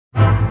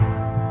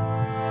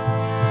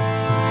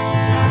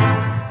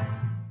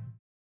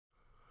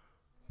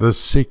The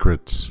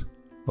Secrets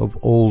of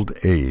Old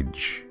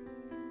Age.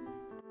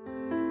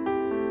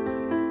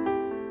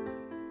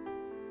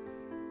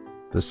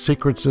 The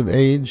secrets of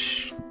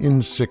age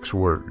in 6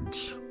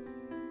 words.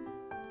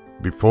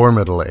 Before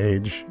middle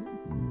age,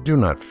 do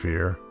not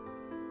fear.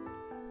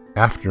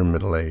 After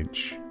middle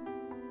age,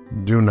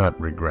 do not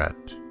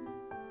regret.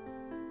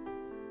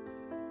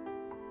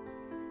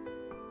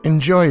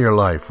 Enjoy your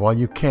life while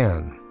you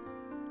can.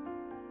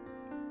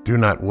 Do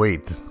not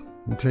wait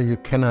until you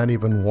cannot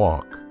even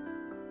walk,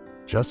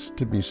 just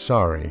to be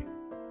sorry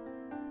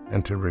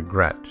and to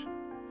regret.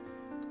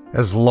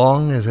 As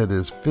long as it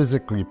is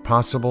physically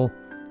possible,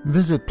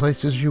 visit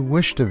places you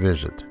wish to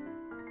visit.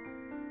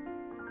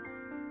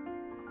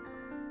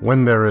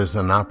 When there is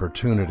an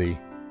opportunity,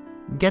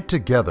 get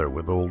together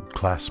with old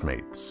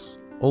classmates,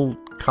 old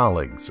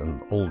colleagues,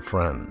 and old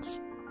friends.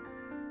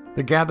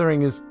 The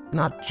gathering is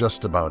not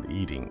just about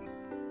eating.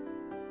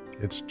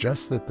 It's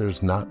just that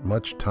there's not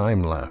much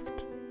time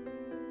left.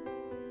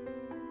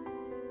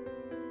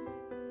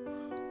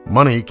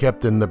 Money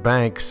kept in the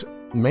banks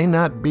may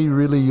not be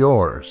really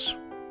yours.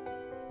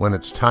 When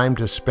it's time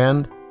to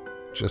spend,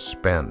 just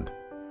spend.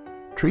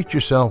 Treat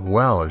yourself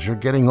well as you're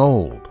getting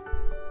old.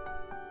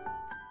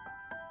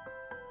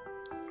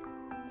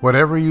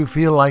 Whatever you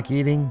feel like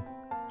eating,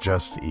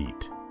 just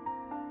eat.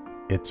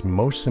 It's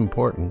most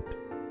important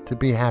to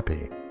be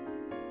happy.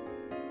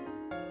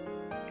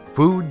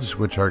 Foods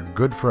which are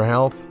good for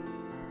health,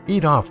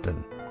 eat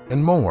often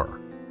and more.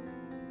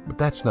 But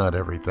that's not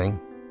everything.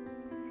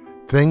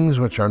 Things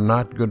which are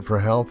not good for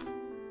health,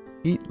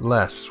 eat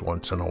less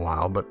once in a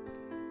while, but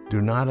do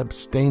not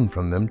abstain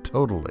from them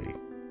totally.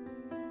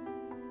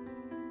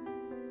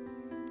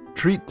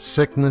 Treat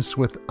sickness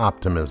with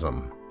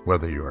optimism,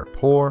 whether you are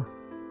poor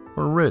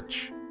or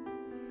rich.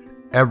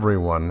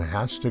 Everyone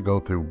has to go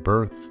through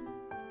birth,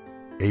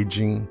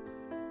 aging,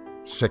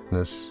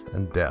 sickness,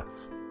 and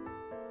death.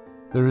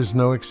 There is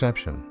no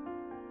exception.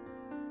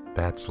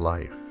 That's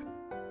life.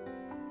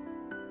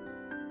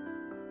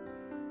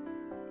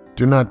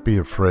 Do not be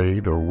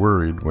afraid or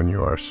worried when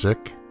you are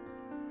sick.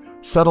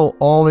 Settle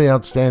all the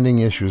outstanding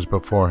issues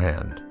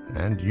beforehand,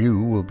 and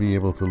you will be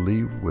able to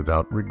leave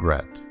without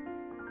regret.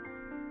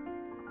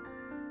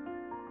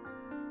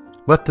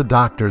 Let the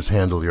doctors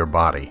handle your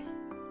body.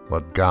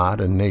 Let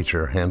God and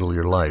nature handle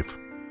your life.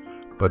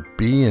 But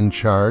be in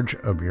charge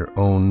of your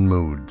own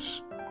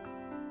moods.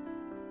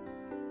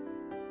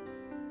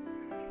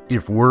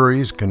 If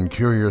worries can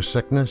cure your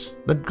sickness,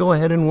 then go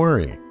ahead and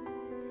worry.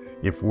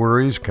 If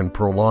worries can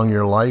prolong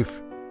your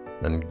life,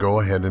 then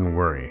go ahead and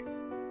worry.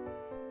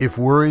 If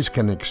worries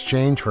can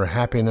exchange for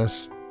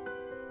happiness,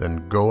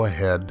 then go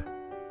ahead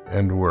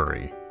and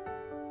worry.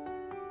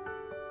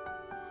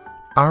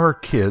 Our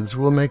kids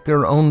will make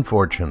their own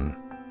fortune.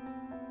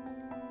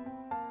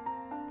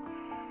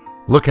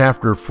 Look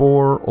after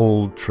 4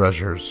 old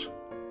treasures.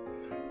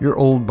 Your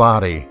old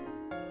body.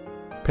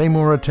 Pay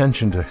more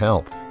attention to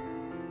health.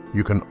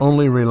 You can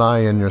only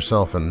rely on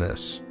yourself in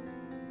this.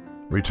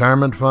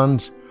 Retirement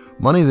funds,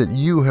 money that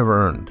you have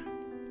earned.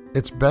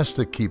 It's best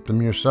to keep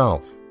them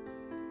yourself.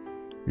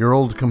 Your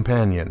old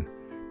companion,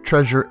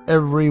 treasure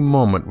every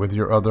moment with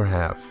your other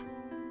half.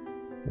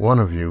 One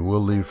of you will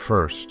leave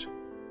first.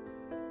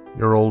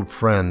 Your old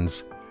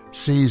friends,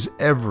 seize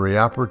every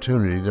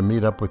opportunity to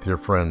meet up with your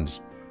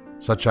friends.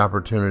 Such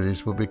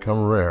opportunities will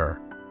become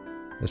rare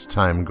as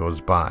time goes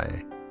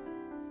by.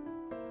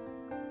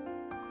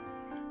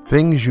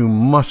 Things you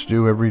must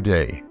do every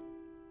day.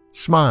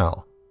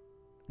 Smile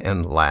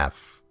and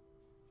laugh.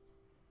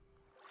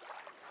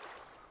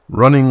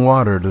 Running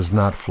water does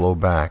not flow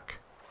back,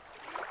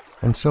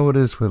 and so it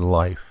is with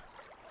life.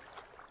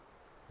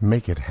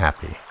 Make it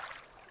happy.